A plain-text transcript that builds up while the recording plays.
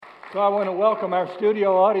So I want to welcome our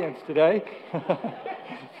studio audience today,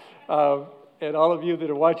 and all of you that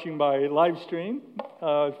are watching by live stream.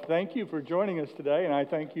 Thank you for joining us today, and I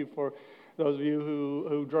thank you for those of you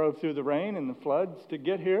who drove through the rain and the floods to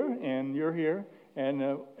get here, and you're here.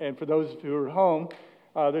 And for those who are home,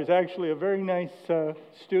 there's actually a very nice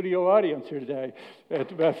studio audience here today at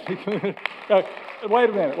the Bethany Community. Wait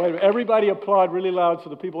a minute. Everybody applaud really loud so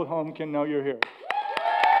the people at home can know you're here.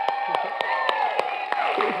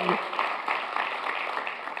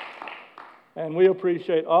 And we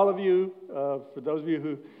appreciate all of you. For those of you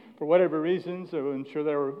who, for whatever reasons, I'm sure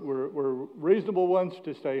there were reasonable ones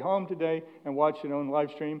to stay home today and watch it on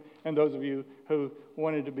live stream, and those of you who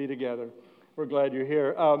wanted to be together. We're glad you're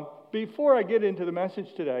here. Before I get into the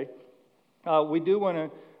message today, we do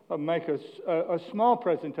want to make a small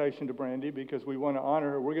presentation to Brandy because we want to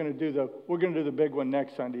honor her. We're going to do the big one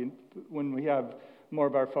next Sunday when we have more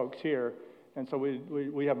of our folks here, and so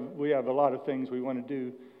we have a lot of things we want to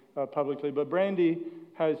do publicly. But Brandy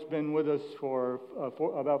has been with us for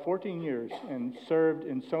about 14 years and served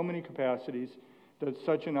in so many capacities. Does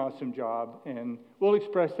such an awesome job, and we'll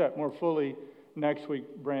express that more fully next week,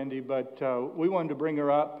 Brandy. But we wanted to bring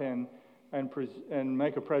her up and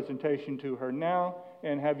make a presentation to her now,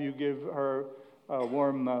 and have you give her a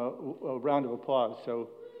warm round of applause. So,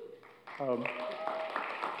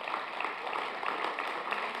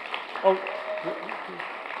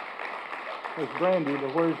 there's Brandy,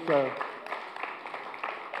 but where's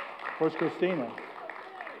Christina?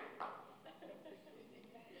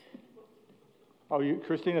 Oh,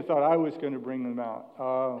 Christina thought I was going to bring them out.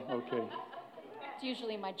 Oh, okay. It's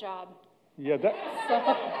usually my job. Yeah,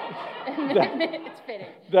 it's fitting.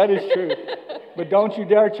 That is true. But don't you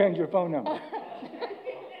dare change your phone number,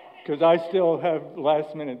 because I still have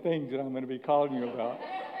last-minute things that I'm going to be calling you about.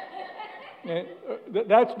 And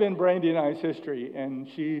that's been Brandy and I's history, and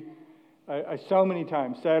I so many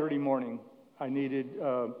times Saturday morning I needed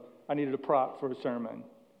a prop for a sermon,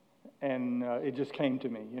 and it just came to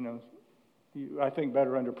me. I think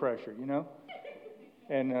better under pressure.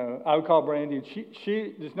 And I would call Brandy, and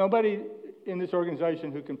there's nobody in this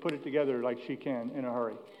organization who can put it together like she can in a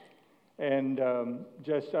hurry. And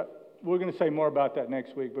we're going to say more about that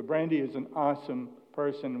next week. But Brandy is an awesome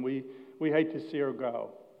person. We hate to see her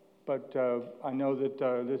go. But I know that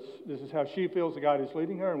this is how she feels that God is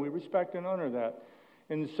leading her, and we respect and honor that.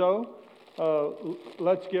 And so,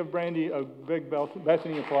 let's give Brandy a big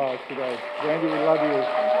Bethany applause today. Brandy, we love you.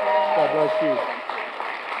 God bless you.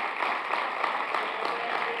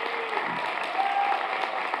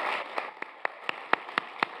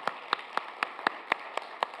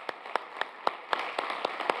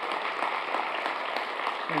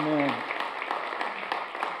 Amen.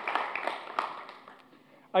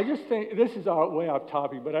 I just think, this is way off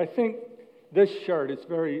topic, but I think this shirt is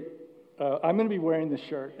very, I'm going to be wearing this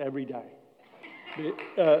shirt every day.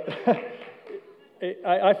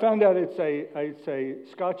 I found out it's a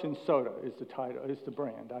Scotch and Soda is the title, is the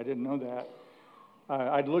brand. I didn't know that.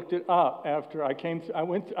 I'd looked it up after I came,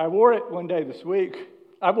 I wore it one day this week.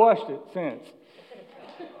 I've washed it since.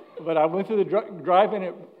 But I went through the drive-in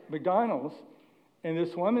at McDonald's, and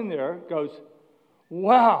this woman there goes,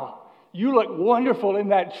 "Wow, you look wonderful in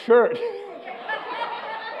that shirt."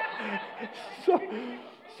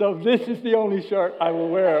 So this is the only shirt I will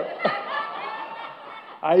wear.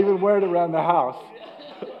 I even wear it around the house.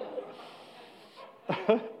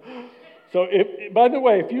 So, by the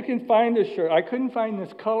way, if you can find this shirt, I couldn't find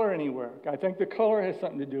this color anywhere. I think the color has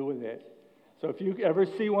something to do with it. So if you ever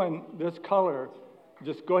see one this color,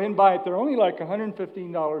 just go ahead and buy it. They're only like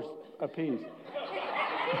 $115 a piece.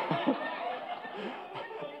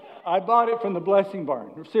 I bought it from the Blessing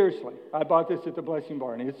Barn. Seriously, I bought this at the Blessing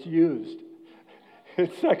Barn. It's used.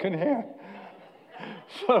 It's secondhand.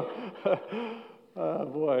 So, oh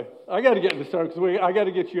boy, I got to get in the start because I got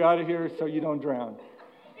to get you out of here so you don't drown.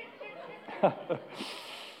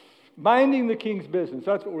 Minding the King's business.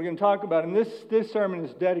 That's what we're going to talk about. And this sermon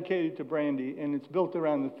is dedicated to Brandy, and it's built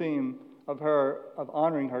around the theme of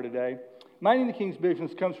honoring her today. Minding the King's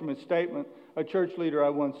business comes from a statement a church leader I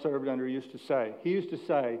once served under used to say. He used to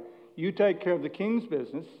say, "You take care of the King's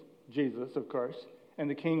business," Jesus, of course, "and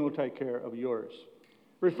the King will take care of yours."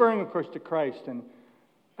 Referring, of course, to Christ. And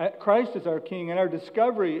Christ is our King, and our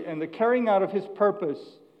discovery and the carrying out of His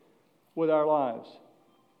purpose with our lives.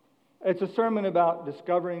 It's a sermon about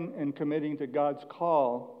discovering and committing to God's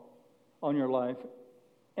call on your life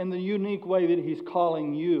and the unique way that He's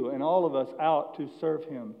calling you and all of us out to serve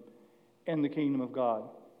Him in the kingdom of God.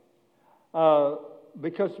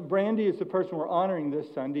 Because Brandy is the person we're honoring this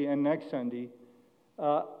Sunday and next Sunday,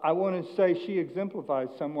 I want to say she exemplifies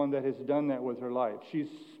someone that has done that with her life. She's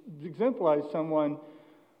exemplifies someone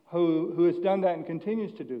who has done that and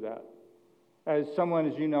continues to do that. As someone,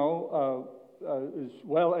 as you know, is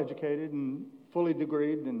well educated and fully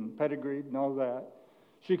degreed and pedigreed and all that.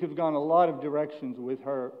 She could have gone a lot of directions with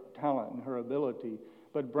her talent and her ability,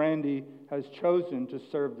 but Brandy has chosen to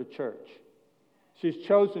serve the church. She's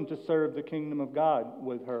chosen to serve the kingdom of God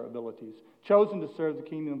with her abilities, chosen to serve the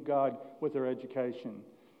kingdom of God with her education.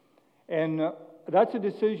 And that's a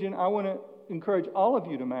decision I want to encourage all of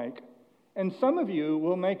you to make. And some of you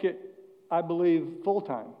will make it, I believe,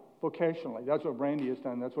 full-time, vocationally. That's what Brandy has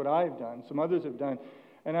done. That's what I've done. Some others have done.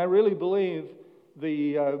 And I really believe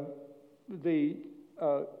the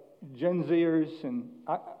Gen Zers and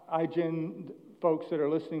iGen folks that are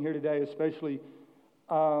listening here today, especially,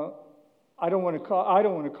 I don't want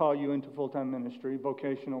to call you into full-time ministry,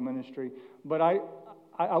 vocational ministry, but I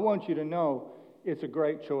want you to know it's a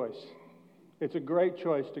great choice. It's a great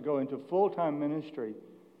choice to go into full-time ministry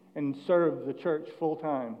and serve the church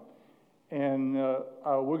full-time. And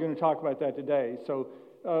we're going to talk about that today. So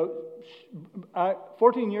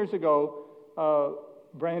 14 years ago,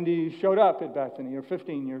 Brandy showed up at Bethany, or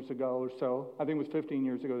 15 years ago or so. I think it was 15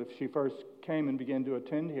 years ago that she first came and began to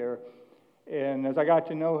attend here. And as I got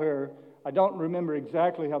to know her, I don't remember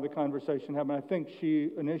exactly how the conversation happened. I think she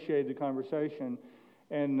initiated the conversation,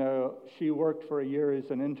 and she worked for a year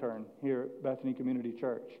as an intern here at Bethany Community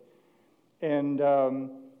Church. And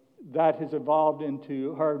that has evolved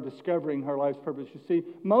into her discovering her life's purpose. You see,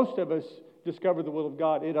 most of us discover the will of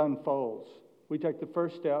God. It unfolds. We take the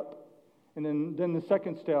first step, and then the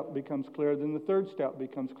second step becomes clear, then the third step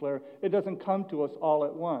becomes clear. It doesn't come to us all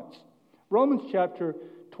at once. Romans chapter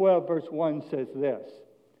 12, verse 1 says this: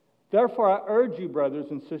 "Therefore I urge you, brothers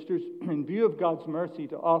and sisters, in view of God's mercy,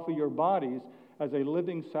 to offer your bodies as a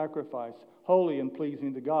living sacrifice, holy and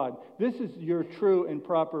pleasing to God. This is your true and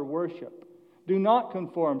proper worship. Do not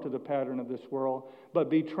conform to the pattern of this world, but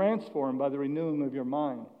be transformed by the renewing of your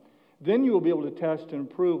mind. Then you will be able to test and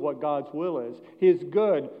prove what God's will is, His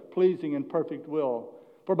good, pleasing, and perfect will.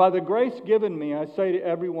 For by the grace given me, I say to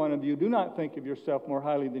every one of you, do not think of yourself more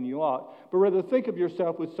highly than you ought, but rather think of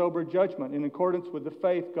yourself with sober judgment, in accordance with the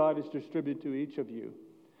faith God has distributed to each of you."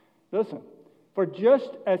 Listen, for just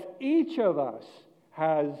as each of us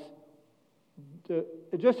has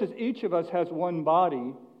one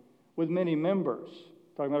body with many members,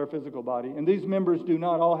 talking about our physical body, and these members do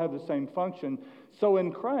not all have the same function, so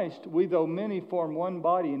in Christ we, though many, form one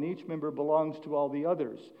body, and each member belongs to all the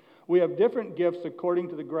others. We have different gifts according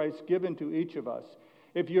to the grace given to each of us.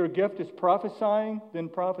 If your gift is prophesying, then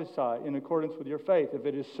prophesy in accordance with your faith. If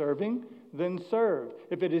it is serving, then serve.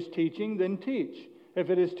 If it is teaching, then teach. If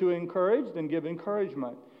it is to encourage, then give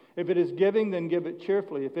encouragement. If it is giving, then give it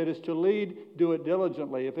cheerfully. If it is to lead, do it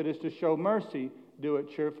diligently. If it is to show mercy, do it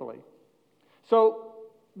cheerfully. So,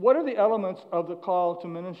 what are the elements of the call to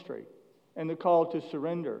ministry and the call to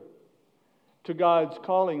surrender to God's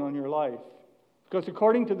calling on your life? Because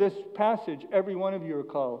according to this passage, every one of you are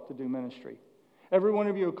called to do ministry. Every one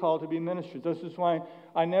of you are called to be ministers. This is why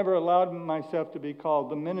I never allowed myself to be called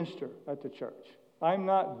the minister at the church. I'm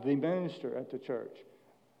not the minister at the church.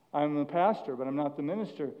 I'm the pastor, but I'm not the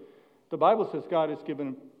minister. The Bible says God has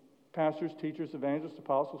given pastors, teachers, evangelists,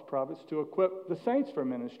 apostles, prophets to equip the saints for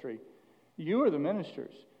ministry. You are the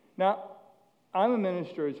ministers. Now, I'm a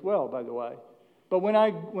minister as well, by the way. But when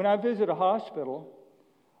I visit a hospital,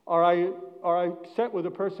 or I sit with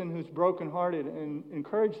a person who's brokenhearted and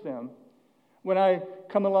encourage them, when I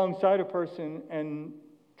come alongside a person and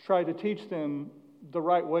try to teach them the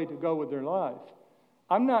right way to go with their life,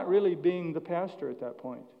 I'm not really being the pastor at that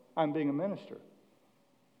point. I'm being a minister.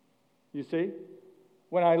 You see?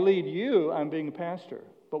 When I lead you, I'm being a pastor.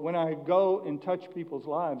 But when I go and touch people's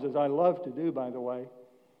lives, as I love to do, by the way,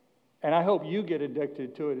 and I hope you get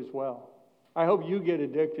addicted to it as well. I hope you get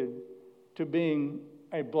addicted to being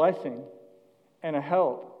a blessing and a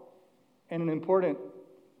help and an important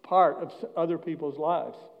part of other people's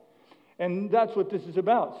lives. And that's what this is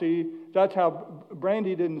about. See, that's how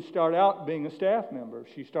Brandy didn't start out being a staff member.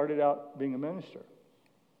 She started out being a minister.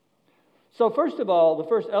 So first of all, the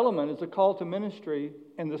first element is the call to ministry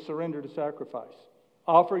and the surrender to sacrifice.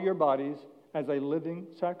 Offer your bodies as a living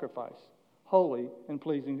sacrifice, holy and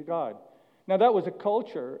pleasing to God. Now that was a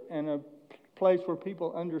culture and a place where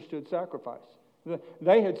people understood sacrifice.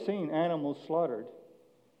 They had seen animals slaughtered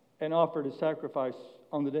and offered as sacrifice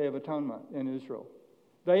on the Day of Atonement in Israel.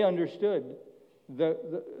 They understood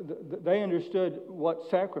they understood what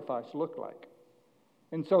sacrifice looked like.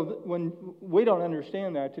 And so when we don't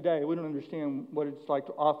understand that today, we don't understand what it's like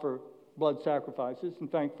to offer blood sacrifices,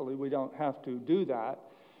 and thankfully we don't have to do that.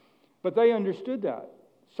 But they understood that.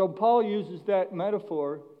 So Paul uses that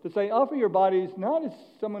metaphor to say, offer your bodies not as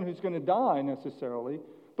someone who's going to die necessarily,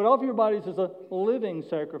 but offer your bodies as a living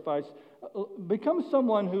sacrifice. Become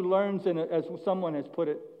someone who learns, as someone has put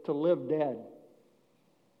it, to live dead.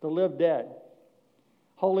 To live dead.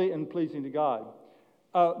 Holy and pleasing to God.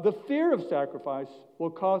 The fear of sacrifice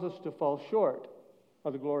will cause us to fall short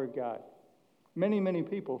of the glory of God. Many, many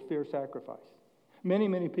people fear sacrifice. Many,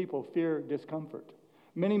 many people fear discomfort.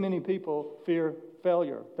 Many, many people fear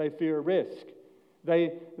failure. They fear risk.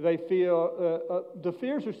 They feel the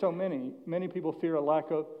fears are so many. Many people fear a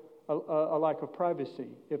lack of privacy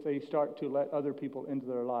if they start to let other people into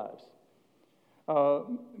their lives.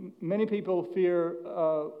 Many people fear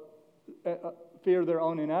their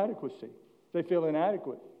own inadequacy. They feel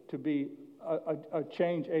inadequate to be a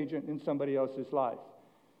change agent in somebody else's life.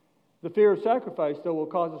 The fear of sacrifice, though, will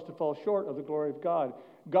cause us to fall short of the glory of God.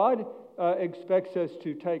 God expects us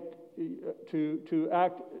to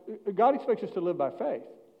act. God expects us to live by faith.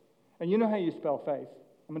 And you know how you spell faith.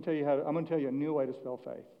 I'm going to tell you a new way to spell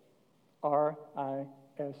faith.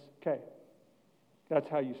 R-I-S-K. That's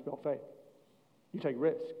how you spell faith. You take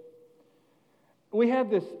risk. We have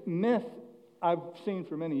this myth I've seen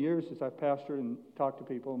for many years as I've pastored and talked to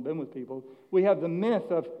people and been with people. We have the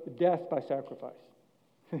myth of death by sacrifice.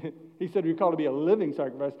 He said we're called to be a living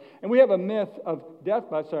sacrifice. And we have a myth of death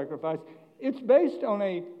by sacrifice. It's based on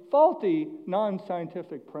a faulty,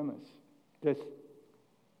 non-scientific premise. This,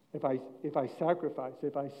 if I sacrifice,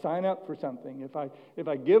 if I sign up for something, if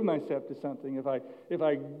I give myself to something, if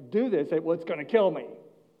I do this, what's going to kill me?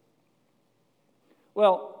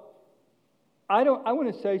 Well, I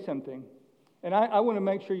want to say something, and I want to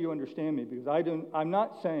make sure you understand me, because I'm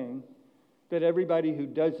not saying that everybody who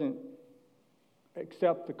doesn't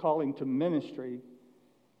accept the calling to ministry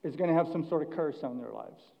is going to have some sort of curse on their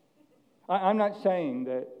lives. I'm not saying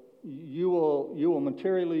that you will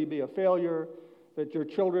materially be a failure, that your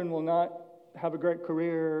children will not have a great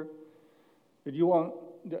career, that you won't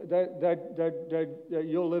that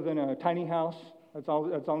you'll live in a tiny house. That's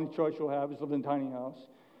the only choice you'll have, is live in a tiny house,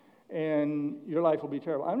 and your life will be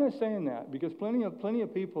terrible. I'm not saying that, because plenty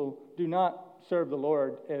of people do not serve the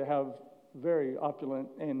Lord and have very opulent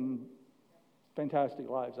and fantastic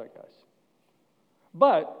lives, I guess.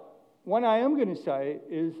 But what I am going to say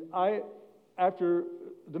is, after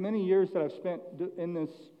the many years that I've spent in this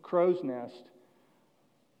crow's nest,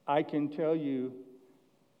 I can tell you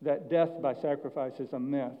that death by sacrifice is a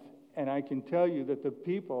myth. And I can tell you that the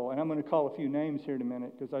people, and I'm going to call a few names here in a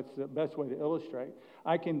minute because that's the best way to illustrate.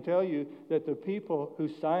 I can tell you that the people who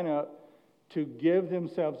sign up to give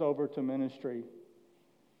themselves over to ministry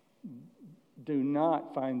do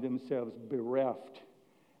not find themselves bereft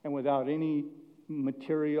and without any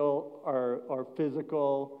material or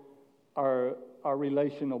physical or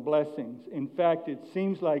relational blessings. In fact, it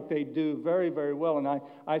seems like they do very, very well. And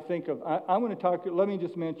I think of, I want to talk, let me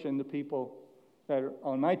just mention the people that are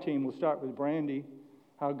on my team. We'll start with Brandy,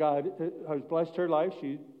 how God has blessed her life.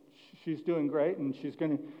 She's doing great, and she's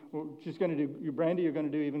going to do, Brandy, you're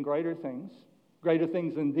going to do even greater things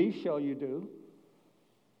than these shall you do.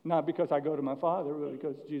 Not because I go to my Father, but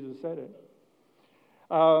because Jesus said it.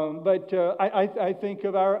 I think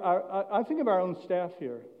of our own staff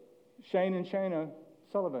here, Shane and Shayna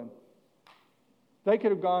Sullivan. They could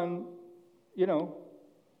have gone,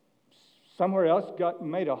 somewhere else,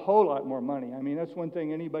 made a whole lot more money. I mean, that's one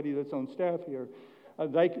thing. Anybody that's on staff here,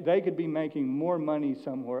 they could be making more money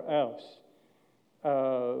somewhere else.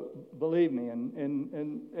 Believe me.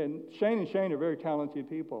 And Shane and Shane are very talented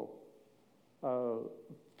people.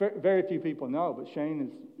 Very few people know, but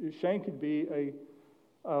Shane could be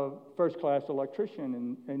a first-class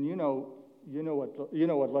electrician, and you know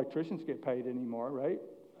what electricians get paid anymore, right?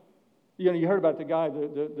 You heard about the guy,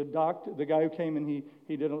 the doctor, the guy who came and he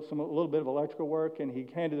did a little bit of electrical work, and he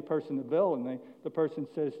handed the person the bill, and the person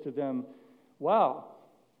says to them, "Wow,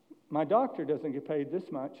 my doctor doesn't get paid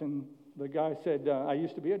this much." And the guy said, "I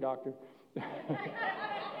used to be a doctor."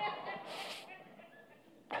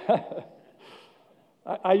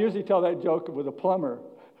 I usually tell that joke with a plumber.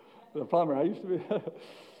 I used to be.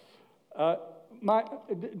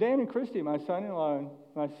 Dan and Christy, my son-in-law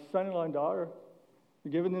and daughter, are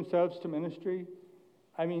giving themselves to ministry.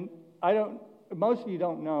 I mean, most of you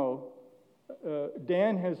don't know,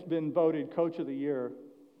 Dan has been voted Coach of the Year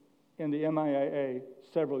in the MIAA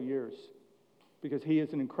several years because he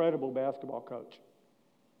is an incredible basketball coach.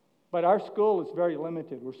 But our school is very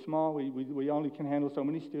limited. We're small. We only can handle so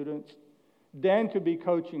many students. Dan could be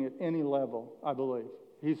coaching at any level, I believe.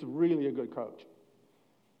 He's really a good coach.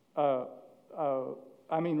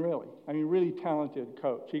 really talented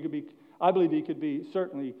coach. I believe he could be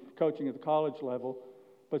certainly coaching at the college level,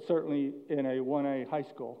 but certainly in a 1A high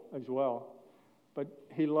school as well. But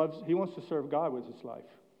he wants to serve God with his life.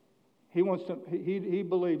 He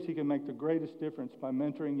believes he can make the greatest difference by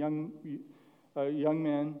mentoring young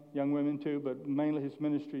men, young women too, but mainly his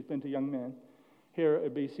ministry's been to young men here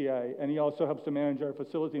at BCA. And he also helps to manage our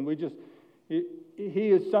facility. And he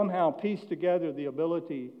has somehow pieced together the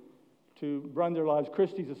ability to run their lives.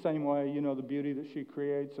 Christy's the same way, the beauty that she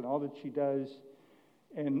creates and all that she does.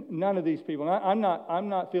 And none of these people, I'm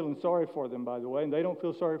not feeling sorry for them, by the way, and they don't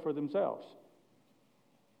feel sorry for themselves.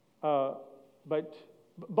 But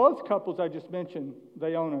both couples I just mentioned,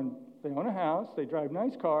 they own a house, they drive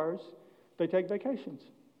nice cars, they take vacations.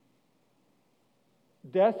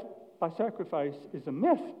 Death by sacrifice is a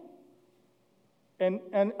myth. And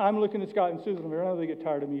I'm looking at Scott and Susan. I know they get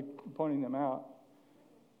tired of me pointing them out.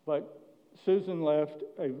 But Susan left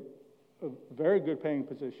a very good paying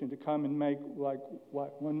position to come and make like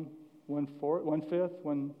what, 1/4, 1/5,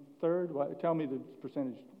 1/3? What? Tell me the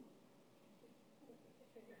percentage.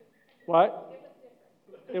 What?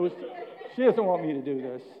 It was. She doesn't want me to do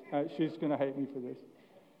this. She's going to hate me for this.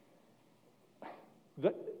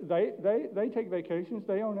 They take vacations.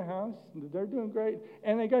 They own a house. They're doing great,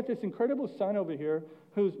 and they got this incredible son over here.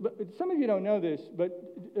 But some of you don't know this, but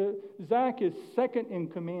Zach is second in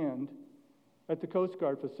command at the Coast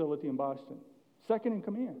Guard facility in Boston. Second in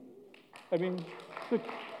command. I mean,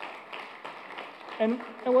 and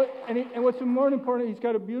what's more important, he's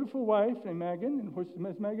got a beautiful wife named Megan. And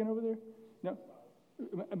is Megan over there? No,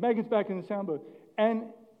 Megan's back in the sound booth.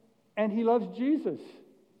 And he loves Jesus.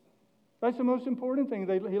 That's the most important thing.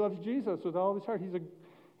 He loves Jesus with all his heart.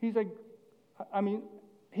 He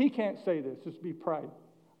can't say this. Just be pride.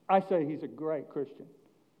 I say he's a great Christian,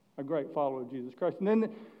 a great follower of Jesus Christ. And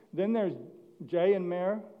then there's Jay and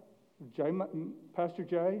Mare, Pastor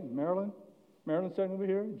Jay and Marilyn. Marilyn's sitting over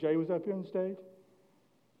here. Jay was up here on the stage.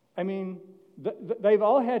 I mean, they've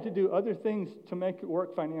all had to do other things to make it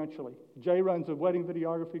work financially. Jay runs a wedding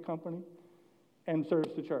videography company and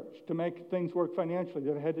serves the church. To make things work financially,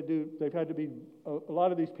 a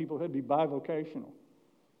lot of these people had to be bivocational.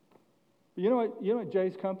 But you know what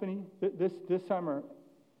Jay's company, this summer,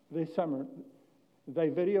 they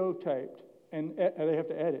videotaped, and they have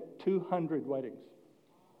to edit 200 weddings.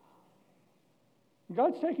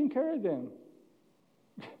 God's taking care of them.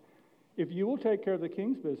 If you will take care of the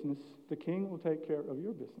king's business, the king will take care of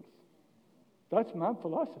your business. That's my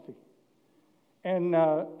philosophy. And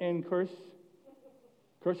of course,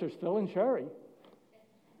 there's Phil and Sherry.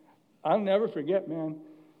 I'll never forget, man.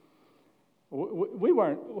 We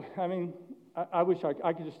weren't. I mean, I wish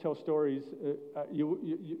I could just tell stories.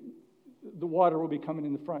 The water will be coming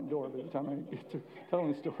in the front door by the time I get to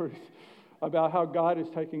telling stories about how God is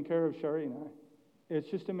taking care of Sherry and I. It's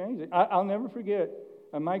just amazing. I'll never forget.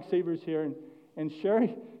 Mike Seaver's here, and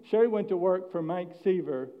Sherry went to work for Mike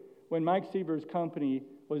Seaver when Mike Seaver's company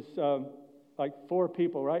was like 4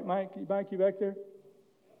 people, right, Mike? Mike, you back there?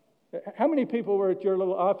 How many people were at your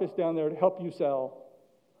little office down there to help you sell?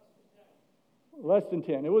 Less than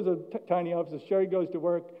 10. It was a tiny office. Sherry goes to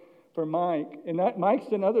work for Mike, and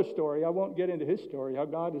Mike's another story. I won't get into his story, how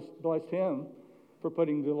God has blessed him for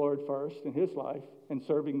putting the Lord first in his life and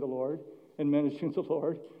serving the Lord and ministering to the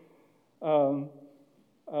Lord.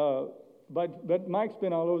 But Mike's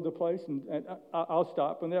been all over the place, and I'll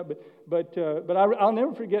stop on that. But I'll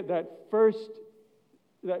never forget that first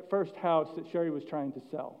house that Sherry was trying to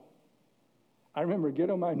sell. I remember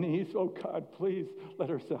getting on my knees. Oh God, please let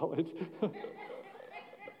her sell it.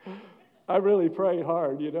 I really prayed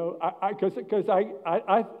hard, because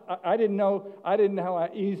I didn't know how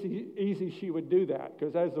easy she would do that.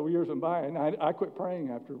 Because as the years went by, and I quit praying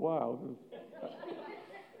after a while.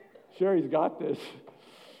 Sherry's got this.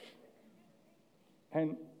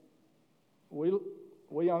 And we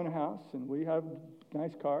own a house, and we have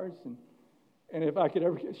nice cars, and if I could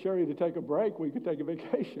ever get Sherry to take a break, we could take a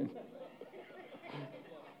vacation.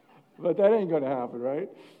 But that ain't going to happen, right?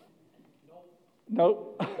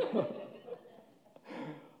 Nope.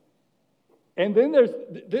 And then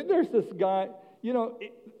there's this guy.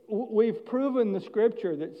 We've proven the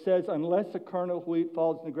scripture that says, unless a kernel of wheat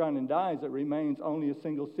falls in the ground and dies, it remains only a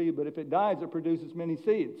single seed. But if it dies, it produces many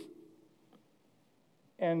seeds.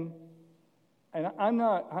 And I'm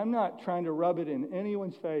not trying to rub it in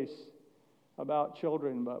anyone's face about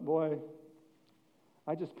children, but boy,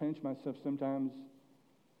 I just pinch myself sometimes,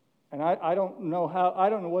 and I don't know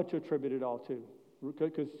what to attribute it all to,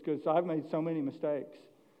 because I've made so many mistakes,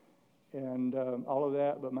 and all of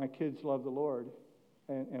that. But my kids love the Lord,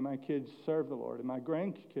 and my kids serve the Lord, and my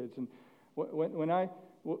grandkids. And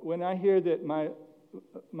When I hear that my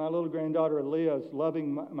little granddaughter Aaliyah is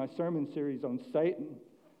loving my sermon series on Satan,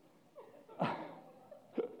 I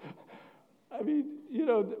mean,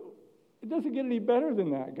 it doesn't get any better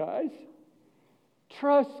than that, guys.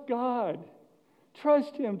 Trust God.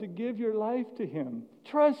 Trust Him to give your life to Him.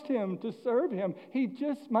 Trust Him to serve Him. He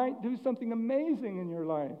just might do something amazing in your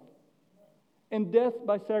life. And death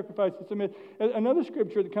by sacrifice is submit. Another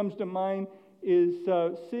scripture that comes to mind is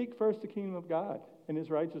seek first the kingdom of God and His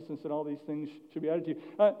righteousness, and all these things should be added to you.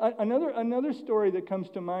 Another story that comes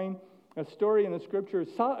to mind, a story in the scripture, is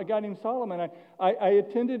a guy named Solomon. I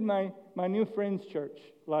attended my new friend's church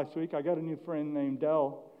last week. I got a new friend named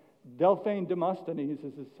Delphine Demosthenes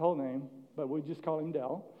is his whole name, but we just call him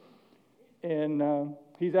Del. And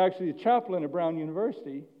he's actually a chaplain at Brown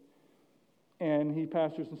University, and he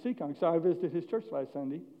pastors in Seekonk. So I visited his church last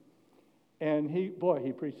Sunday, and he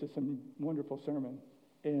preaches some wonderful sermon.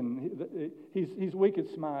 And he's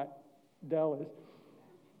wicked smart, Del is.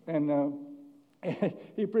 And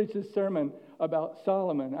he preached his sermon about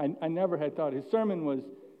Solomon. I never had thought. His sermon was,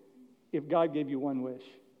 if God gave you one wish.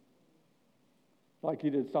 Like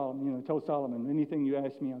he did Solomon, told Solomon, anything you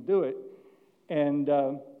ask me, I'll do it. And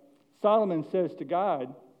Solomon says to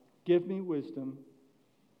God, give me wisdom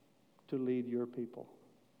to lead your people.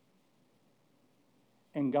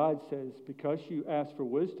 And God says, because you asked for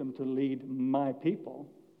wisdom to lead my people,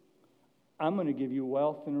 I'm going to give you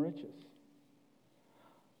wealth and riches.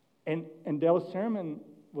 And Del's sermon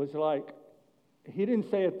was like, he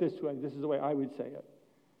didn't say it this way. This is the way I would say it.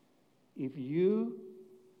 If you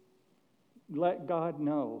let God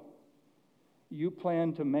know you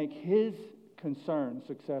plan to make His concern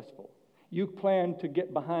successful, you plan to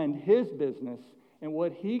get behind His business and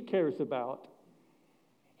what He cares about,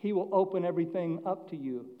 He will open everything up to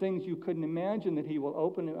you. Things you couldn't imagine that He will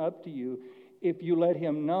open it up to you if you let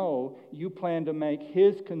Him know you plan to make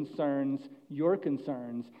His concerns your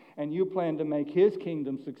concerns, and you plan to make His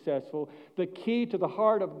kingdom successful. The key to the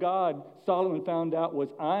heart of God, Solomon found out, was,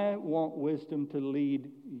 I want wisdom to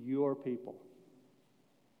lead your people.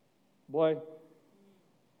 Boy,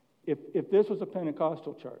 if this was a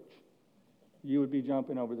Pentecostal church, you would be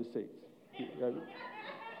jumping over the seats.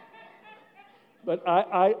 But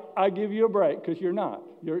I give you a break, because you're not.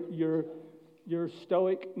 You're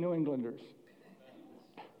stoic New Englanders.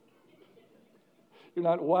 You're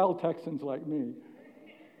not wild Texans like me.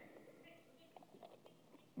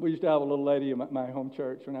 We used to have a little lady at my home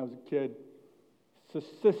church when I was a kid.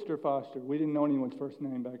 Sister Foster. We didn't know anyone's first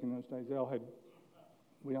name back in those days.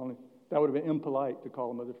 That would have been impolite to call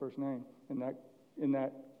them by their first name in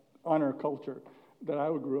that honor culture that I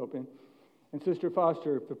grew up in. And Sister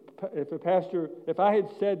Foster, if I had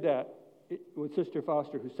said that with Sister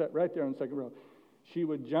Foster, who sat right there on the second row, she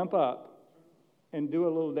would jump up and do a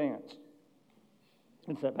little dance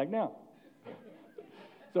and sit back down.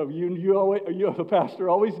 So the pastor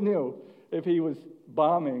always knew if he was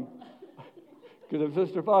bombing, because if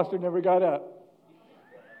Sister Foster never got up.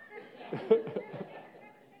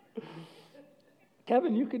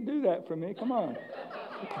 Kevin, you could do that for me. Come on.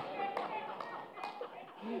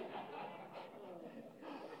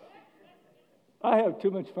 I have too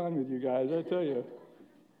much fun with you guys, I tell you.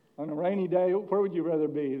 On a rainy day, where would you rather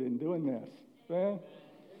be than doing this? Man?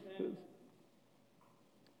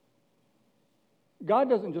 God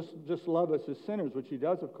doesn't just love us as sinners, which He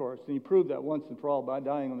does, of course, and He proved that once and for all by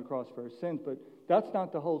dying on the cross for our sins, but that's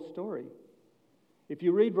not the whole story. If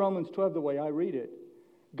you read Romans 12 the way I read it,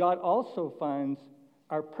 God also finds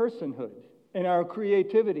our personhood and our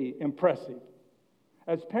creativity impressive.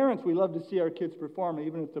 As parents, we love to see our kids perform,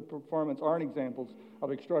 even if the performance aren't examples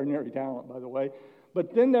of extraordinary talent, by the way.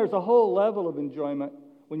 But then there's a whole level of enjoyment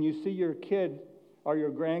when you see your kid or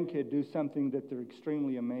your grandkid do something that they're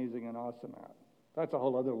extremely amazing and awesome at. That's a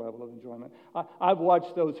whole other level of enjoyment. I've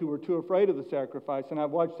watched those who were too afraid of the sacrifice, and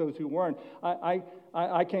I've watched those who weren't.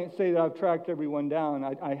 I can't say that I've tracked everyone down.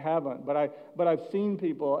 I haven't. But I've seen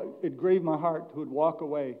people, it grieved my heart, who would walk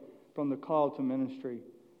away from the call to ministry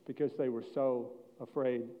because they were so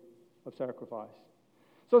afraid of sacrifice.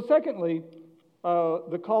 So secondly,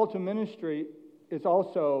 the call to ministry is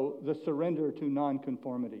also the surrender to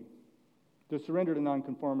nonconformity. The surrender to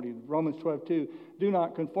nonconformity. Romans 12:2, do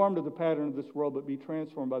not conform to the pattern of this world, but be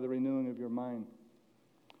transformed by the renewing of your mind.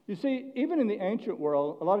 You see, even in the ancient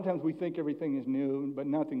world, a lot of times we think everything is new, but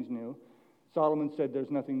nothing's new. Solomon said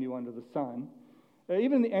there's nothing new under the sun.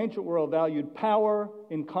 Even in the ancient world valued power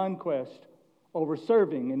and conquest over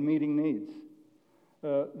serving and meeting needs.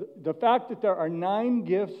 The fact that there are 9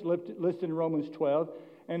 gifts listed in Romans 12,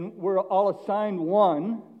 and we're all assigned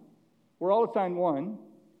one,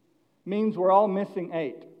 means we're all missing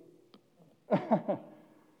 8.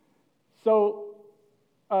 So,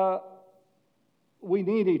 we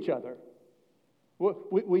need each other.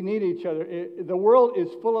 We need each other. The world is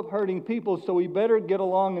full of hurting people, so we better get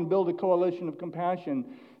along and build a coalition of compassion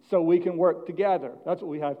so we can work together. That's what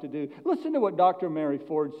we have to do. Listen to what Dr. Mary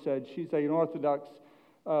Ford said. She's an Orthodox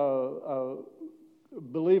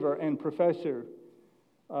believer and professor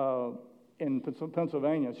in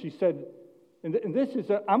Pennsylvania. She said, and this is,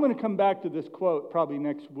 I'm going to come back to this quote probably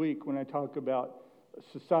next week when I talk about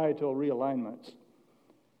societal realignments.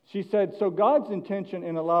 She said, so God's intention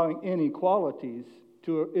in allowing inequalities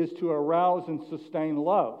is to arouse and sustain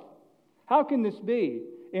love. How can this be?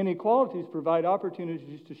 Inequalities provide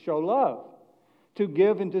opportunities to show love, to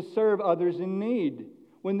give and to serve others in need.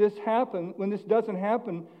 When this doesn't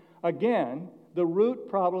happen again, the root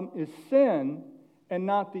problem is sin and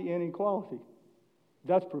not the inequality.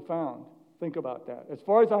 That's profound. Think about that. As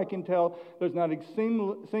far as I can tell, there's not a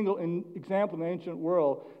single example in the ancient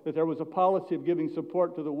world that there was a policy of giving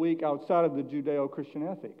support to the weak outside of the Judeo-Christian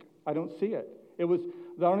ethic. I don't see it. It was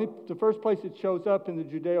the first place it shows up in the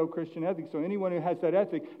Judeo-Christian ethic. So anyone who has that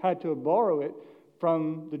ethic had to borrow it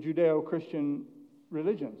from the Judeo-Christian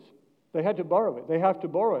religions. They had to borrow it. They have to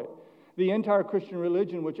borrow it. The entire Christian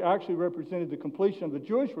religion, which actually represented the completion of the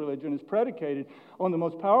Jewish religion, is predicated on the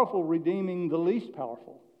most powerful redeeming the least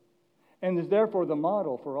powerful, and is therefore the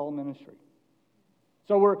model for all ministry.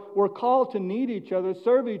 So we're called to need each other,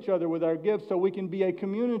 serve each other with our gifts so we can be a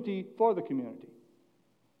community for the community.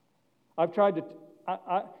 I've tried to,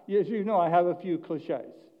 as you know, I have a few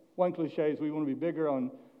cliches. One cliche is we want to be bigger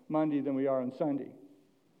on Monday than we are on Sunday.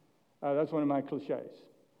 That's one of my cliches.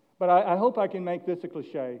 But I hope I can make this a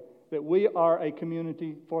cliche, that we are a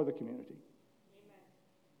community for the community. Amen.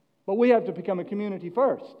 But we have to become a community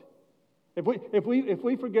first. If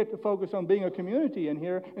we forget to focus on being a community in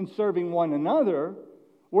here and serving one another,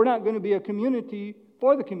 we're not going to be a community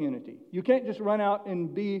for the community. You can't just run out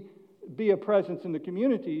and be a presence in the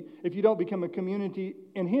community if you don't become a community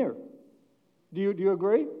in here. Do you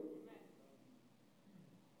agree?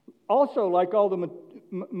 Also, like all the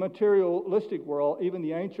materialistic world, even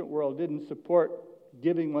the ancient world didn't support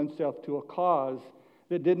giving oneself to a cause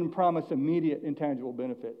that didn't promise immediate intangible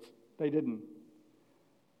benefits. They didn't.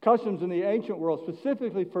 Customs in the ancient world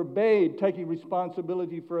specifically forbade taking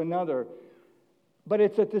responsibility for another. But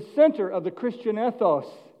it's at the center of the Christian ethos.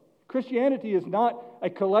 Christianity is not a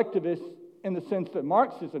collectivist in the sense that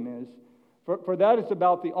Marxism is, for that is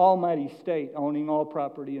about the almighty state owning all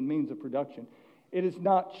property and means of production. It is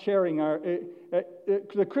not sharing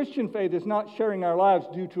the Christian faith is not sharing our lives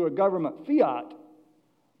due to a government fiat,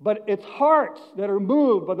 but it's hearts that are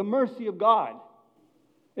moved by the mercy of God.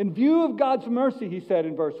 In view of God's mercy, he said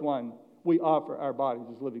in verse 1, we offer our bodies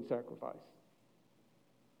as living sacrifice.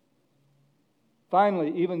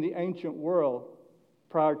 Finally, even the ancient world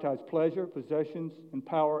prioritized pleasure, possessions, and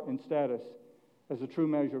power and status as a true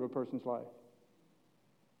measure of a person's life,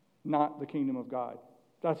 not the kingdom of God.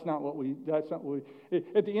 That's not what we,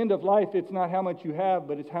 at the end of life, it's not how much you have,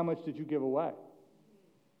 but it's how much did you give away.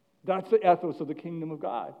 That's the ethos of the kingdom of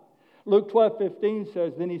God. Luke 12:15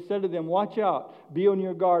 says, then he said to them, watch out, be on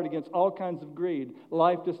your guard against all kinds of greed.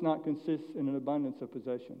 Life does not consist in an abundance of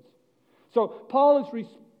possessions. So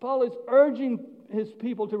Paul is urging his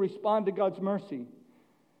people to respond to God's mercy,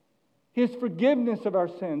 his forgiveness of our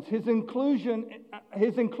sins, his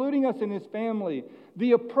including us in his family.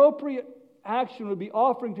 The appropriate action would be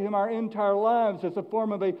offering to him our entire lives as a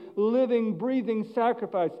form of a living, breathing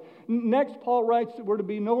sacrifice. Next, Paul writes that we're to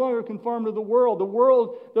be no longer conformed to the world.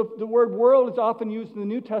 The word world is often used in the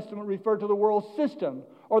New Testament, referred to the world system,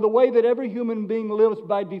 or the way that every human being lives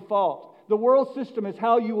by default. The world system is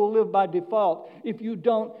how you will live by default if you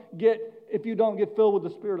don't get filled with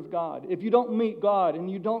the Spirit of God, if you don't meet God and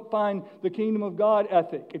you don't find the kingdom of God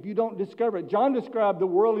ethic, if you don't discover it. John described the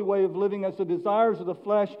worldly way of living as the desires of the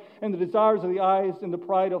flesh and the desires of the eyes and the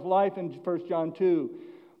pride of life in 1 John 2.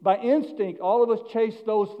 By instinct, all of us chase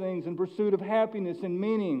those things in pursuit of happiness and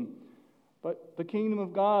meaning. But the kingdom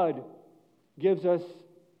of God gives us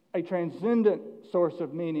a transcendent source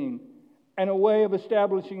of meaning and a way of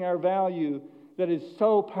establishing our value that is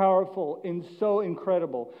so powerful and so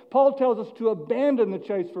incredible. Paul tells us to abandon the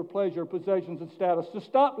chase for pleasure, possessions, and status, to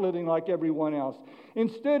stop living like everyone else.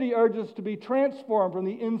 Instead, he urges us to be transformed from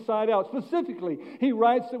the inside out. Specifically, he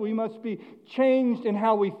writes that we must be changed in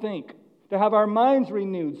how we think, to have our minds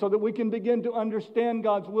renewed so that we can begin to understand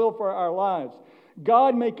God's will for our lives.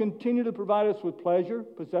 God may continue to provide us with pleasure,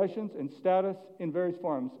 possessions, and status in various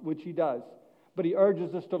forms, which he does. But he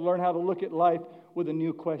urges us to learn how to look at life with a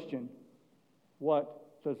new question.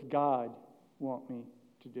 What does God want me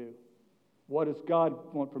to do? What does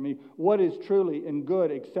God want for me? What is truly and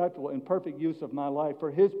good, acceptable, and perfect use of my life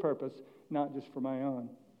for His purpose, not just for my own?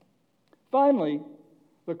 Finally,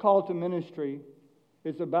 the call to ministry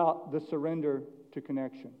is about the surrender to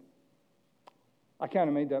connection. I kind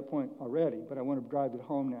of made that point already, but I want to drive it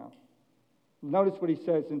home now. Notice what he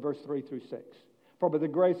says in verse 3 through 6. For by the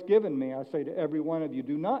grace given me, I say to every one of you,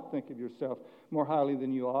 do not think of yourself more highly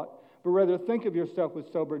than you ought, but rather think of yourself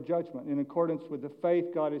with sober judgment, in accordance with the faith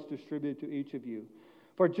God has distributed to each of you.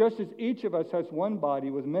 For just as each of us has one body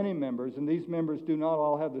with many members, and these members do not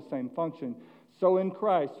all have the same function, so in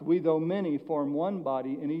Christ, we, though many, form one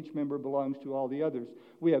body, and each member belongs to all the others.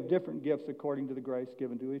 We have different gifts according to the grace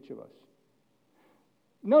given to each of us.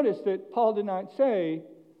 Notice that Paul did not say,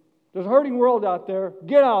 there's a hurting world out there,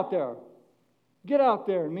 get out there. Get out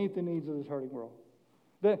there and meet the needs of this hurting world.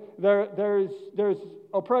 There's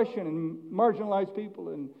oppression and marginalized people,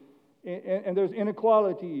 and there's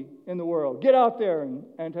inequality in the world. Get out there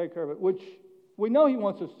and take care of it, which we know he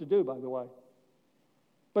wants us to do, by the way.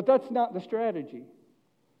 But that's not the strategy.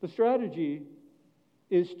 The strategy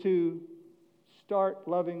is to start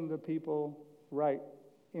loving the people right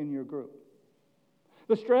in your group.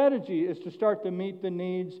 The strategy is to start to meet the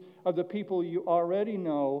needs of the people you already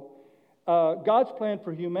know. God's plan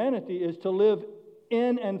for humanity is to live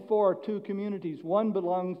in and for two communities. One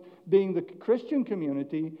belongs being the Christian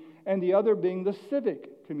community, and the other being the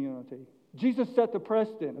civic community. Jesus set the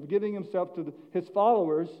precedent of giving himself to his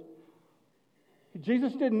followers.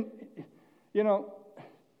 Jesus didn't,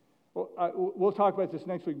 we'll talk about this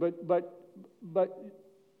next week, but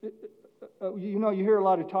you hear a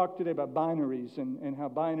lot of talk today about binaries and how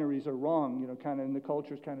binaries are wrong, kind of, and the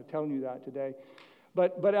culture's kind of telling you that today.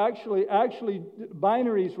 But actually,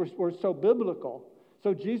 binaries were so biblical.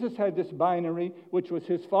 So Jesus had this binary, which was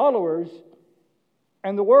his followers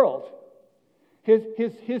and the world,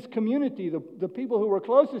 his community, the people who were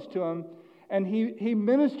closest to him, and he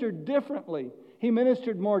ministered differently. He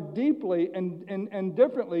ministered more deeply and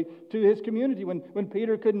differently to his community. When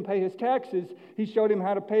Peter couldn't pay his taxes, he showed him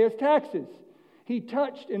how to pay his taxes. He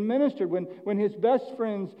touched and ministered. When his best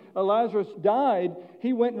friend Lazarus died,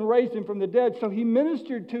 he went and raised him from the dead. So he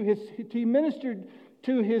ministered to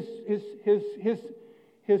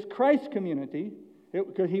his Christ community,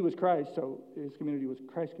 because he was Christ, so his community was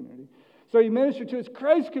Christ's community. So he ministered to his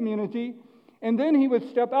Christ community, and then he would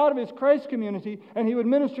step out of his Christ community and he would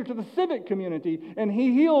minister to the civic community, and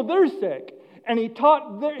he healed their sick. And he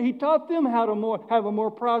taught them how to have a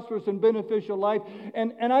more prosperous and beneficial life.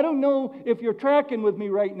 And I don't know if you're tracking with me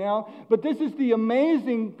right now, but this is the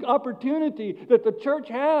amazing opportunity that the church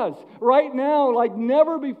has right now, like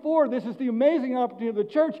never before. This is the amazing opportunity of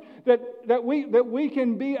the church that we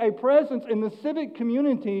can be a presence in the civic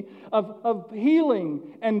community of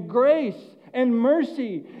healing and grace and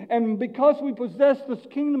mercy. And because we possess this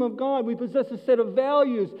kingdom of God, we possess a set of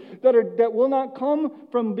values that will not come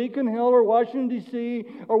from Beacon Hill or Washington, D.C.,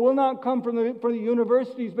 or will not come from the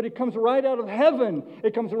universities, but it comes right out of heaven.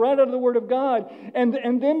 It comes right out of the Word of God.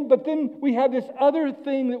 But then we have this other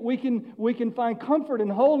thing that we can find comfort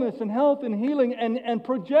and wholeness and health and healing and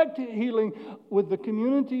project healing with the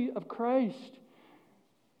community of Christ.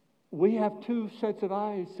 We have two sets of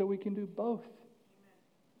eyes, so we can do both.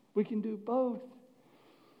 We can do both.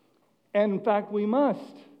 And in fact, we must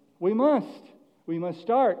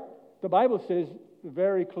start. The Bible says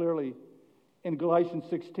very clearly in Galatians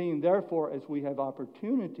 16, therefore, as we have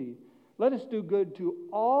opportunity, let us do good to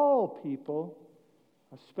all people,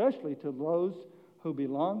 especially to those who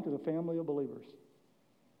belong to the family of believers.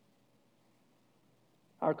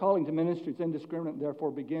 Our calling to ministry is indiscriminate,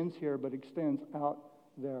 therefore begins here, but extends out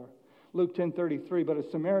there. Luke 10:33, but a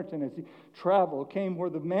Samaritan, as he traveled, came where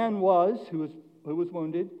the man was who was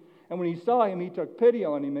wounded. And when he saw him, he took pity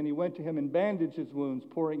on him, and he went to him and bandaged his wounds,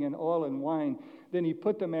 pouring in oil and wine. Then he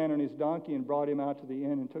put the man on his donkey and brought him out to the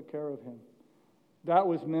inn and took care of him. That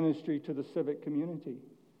was ministry to the civic community.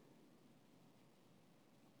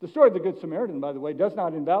 The story of the Good Samaritan, by the way, does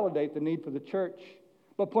not invalidate the need for the church,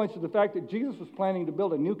 but points to the fact that Jesus was planning to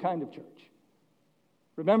build a new kind of church.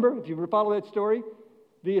 Remember, if you follow that story,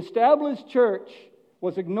 the established church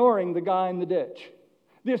was ignoring the guy in the ditch.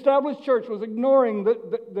 The established church was ignoring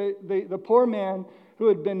the poor man who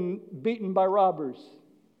had been beaten by robbers,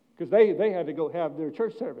 because they had to go have their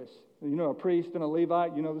church service. A priest and a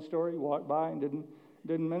Levite, you know the story, walked by and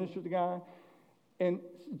didn't minister to the guy. And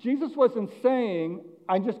Jesus wasn't saying,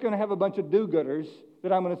 I'm just going to have a bunch of do-gooders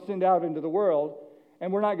that I'm going to send out into the world,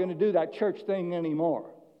 and we're not going to do that church thing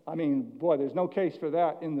anymore. I mean, boy, there's no case for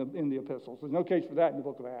that in the epistles. There's no case for that in the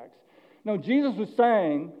book of Acts. No, Jesus was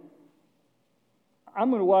saying, I'm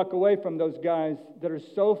going to walk away from those guys that are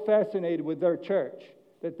so fascinated with their church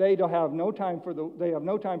that they have no time for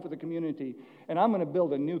the community, and I'm going to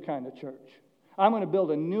build a new kind of church. I'm going to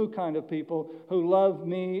build a new kind of people who love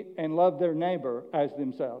me and love their neighbor as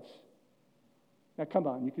themselves. Now, come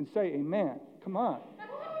on, you can say amen. Come on.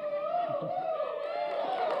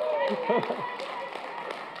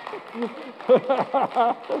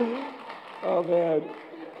 Oh, man.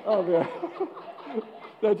 Oh, man.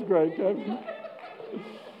 That's great, Kevin.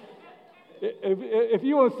 If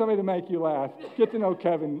you want somebody to make you laugh, get to know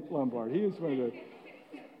Kevin Lombard. He is one of the...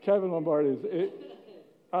 Kevin Lombard is...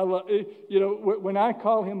 when I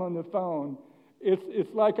call him on the phone,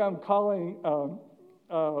 it's like I'm calling...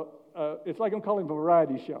 it's like I'm calling a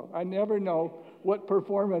variety show. I never know what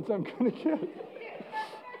performance I'm going to get.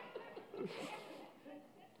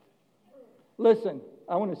 Listen,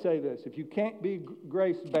 I want to say this. If you can't be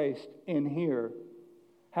grace-based in here,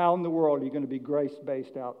 how in the world are you going to be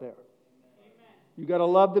grace-based out there? You got to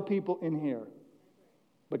love the people in here,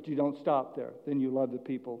 but you don't stop there. Then you love the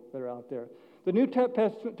people that are out there. The New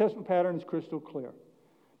Testament pattern is crystal clear.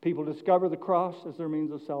 People discover the cross as their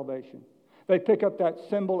means of salvation. They pick up that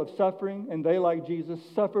symbol of suffering, and they, like Jesus,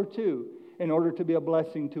 suffer too in order to be a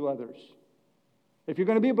blessing to others. If you're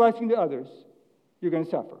going to be a blessing to others, you're going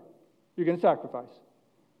to suffer. You're going to sacrifice.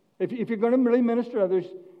 If you're going to really minister to others,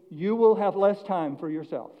 you will have less time for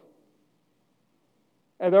yourself.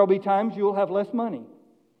 And there will be times you will have less money.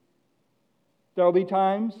 There will be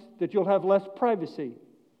times that you'll have less privacy.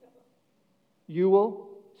 You will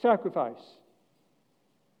sacrifice.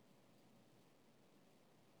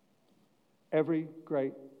 Every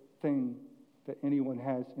great thing that anyone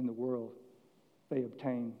has in the world, they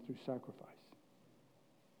obtain through sacrifice.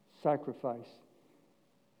 Sacrifice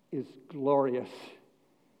is glorious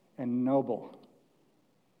and noble.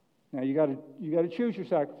 Now you got to choose your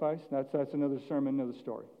sacrifice. That's another sermon, another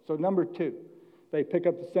story. So number 2, they pick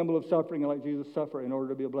up the symbol of suffering and let Jesus suffer in order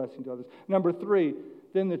to be a blessing to others. Number 3,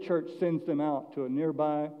 then the church sends them out to a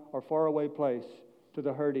nearby or faraway place to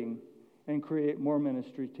the hurting and create more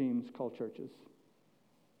ministry teams called churches.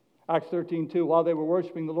 Acts 13:2, while they were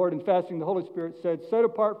worshiping the Lord and fasting, the Holy Spirit said, "Set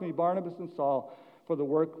apart for me Barnabas and Saul for the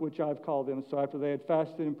work which I've called them." So after they had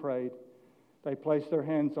fasted and prayed, they placed their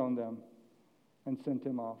hands on them and sent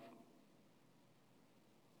them off.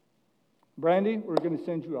 Brandy, we're going to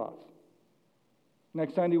send you off.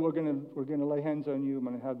 Next Sunday, we're going to lay hands on you. I'm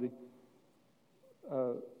going to have the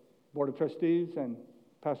Board of Trustees and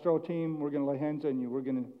pastoral team. We're going to lay hands on you. We're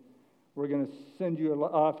going to send you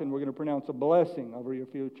off, and we're going to pronounce a blessing over your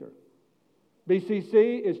future.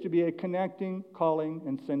 BCC is to be a connecting, calling,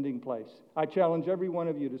 and sending place. I challenge every one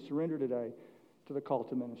of you to surrender today to the call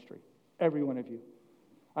to ministry. Every one of you.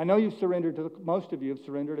 I know you've surrendered most of you have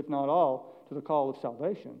surrendered, if not all, to the call of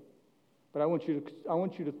salvation. But I want you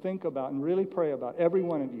to think about and really pray about, every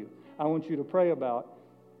one of you, I want you to pray about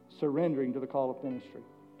surrendering to the call of ministry.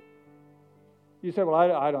 You say, well,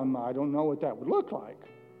 I don't know what that would look like.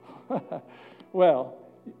 Well,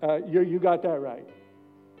 you got that right.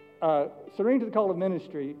 Surrendering to the call of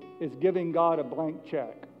ministry is giving God a blank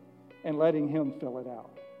check and letting Him fill it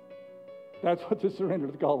out. That's what the surrender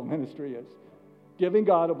to the call of ministry is. Giving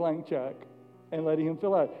God a blank check and letting Him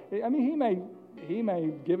fill it out. I mean, He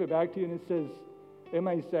may give it back to you, and it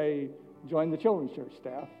may say, join the children's church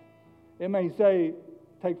staff. It may say,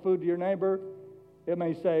 take food to your neighbor. It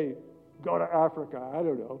may say, go to Africa. I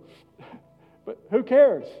don't know. But who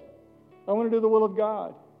cares? I want to do the will of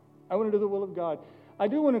God. I want to do the will of God. I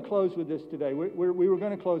do want to close with this today. We were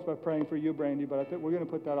going to close by praying for you, Brandy, but I think we're going to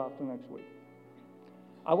put that off till next week.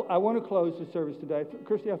 I want to close the service today.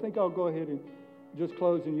 Christy, I think I'll go ahead and just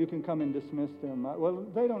close, and you can come and dismiss them. Well,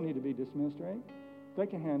 they don't need to be dismissed, right? They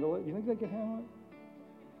can handle it. You think they can handle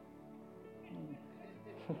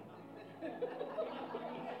it?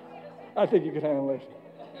 I think you can handle it.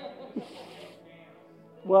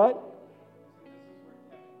 What?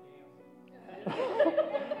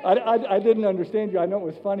 I didn't understand you. I know it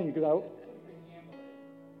was funny because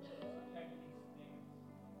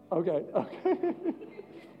Okay.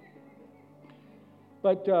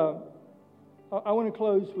 But I want to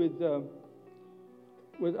close with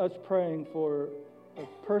us praying for a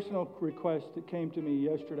personal request that came to me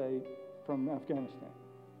yesterday from Afghanistan.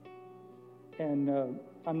 And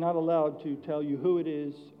I'm not allowed to tell you who it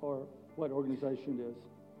is or what organization it is.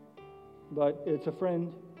 But it's a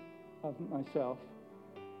friend of myself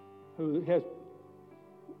who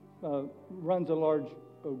runs a large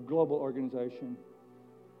global organization.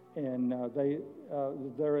 And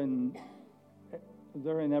they're in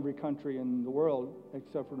every country in the world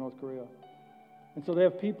except for North Korea. And so they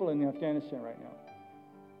have people in Afghanistan right now.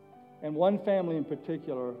 And one family in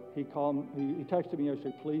particular, he texted me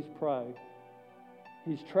yesterday, please pray.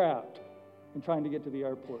 He's trapped and trying to get to the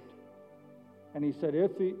airport. And he said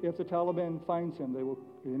if the Taliban finds him, they will,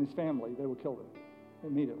 and his family, they will kill them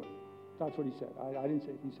immediately. That's what he said. I didn't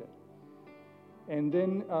say it, he said. And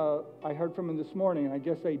then I heard from him this morning, and I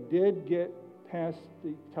guess they did get past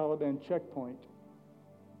the Taliban checkpoint.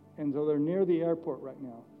 And so they're near the airport right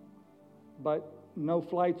now. But no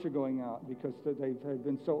flights are going out because they've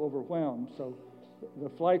been so overwhelmed. So the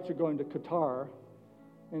flights are going to Qatar.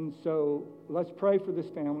 And so let's pray for this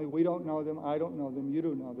family. We don't know them. I don't know them. You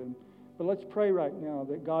don't know them. But let's pray right now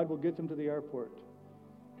that God will get them to the airport.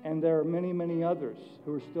 And there are many, many others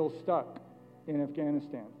who are still stuck in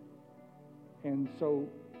Afghanistan. And so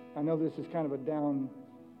I know this is kind of a down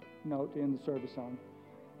note to end the service on.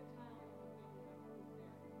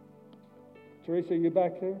 Teresa, are you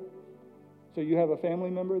back there? So you have a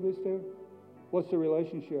family member that's there? What's the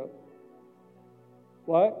relationship?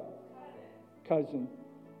 What? Cousin.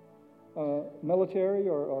 Military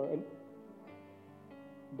or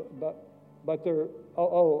but they're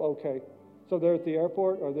okay. So they're at the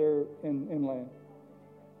airport or they're inland?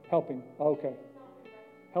 Helping. Okay.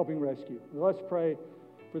 Helping rescue. Let's pray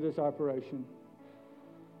for this operation.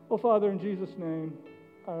 Oh, Father, in Jesus' name,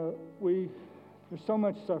 there's so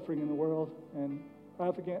much suffering in the world, and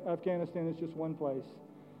Afghanistan is just one place.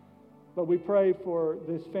 But we pray for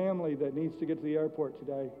this family that needs to get to the airport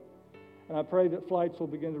today. And I pray that flights will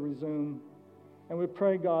begin to resume. And we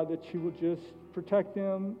pray, God, that you will just protect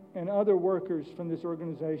them and other workers from this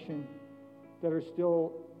organization that are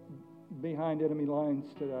still behind enemy lines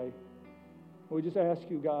today. We just ask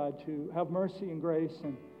you, God, to have mercy and grace,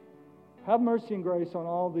 and have mercy and grace on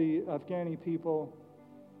all the Afghani people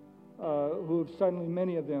who have suddenly,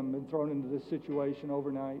 many of them, been thrown into this situation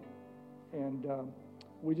overnight. And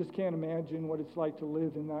we just can't imagine what it's like to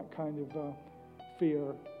live in that kind of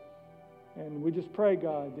fear. And we just pray,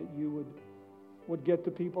 God, that you would get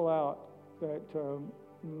the people out that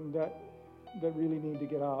really need to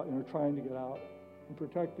get out and are trying to get out, and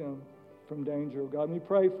protect them from danger. God, and we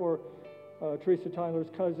pray for Teresa Tyler's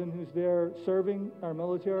cousin who's there serving our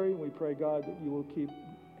military. We pray, God, that you will keep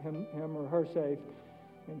him or her safe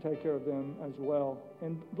and take care of them as well.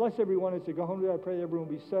 And bless everyone as they go home today. I pray that everyone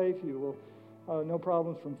will be safe. You will no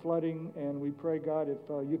problems from flooding. And we pray, God, if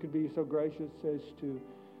you could be so gracious as to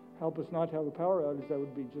help us not to have a power outage, that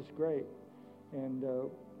would be just great. And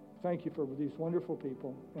thank you for these wonderful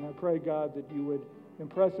people. And I pray, God, that you would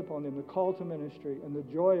impress upon them the call to ministry and the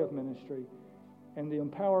joy of ministry and the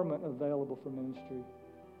empowerment available for ministry.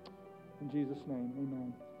 In Jesus' name,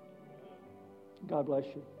 amen. God bless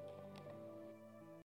you.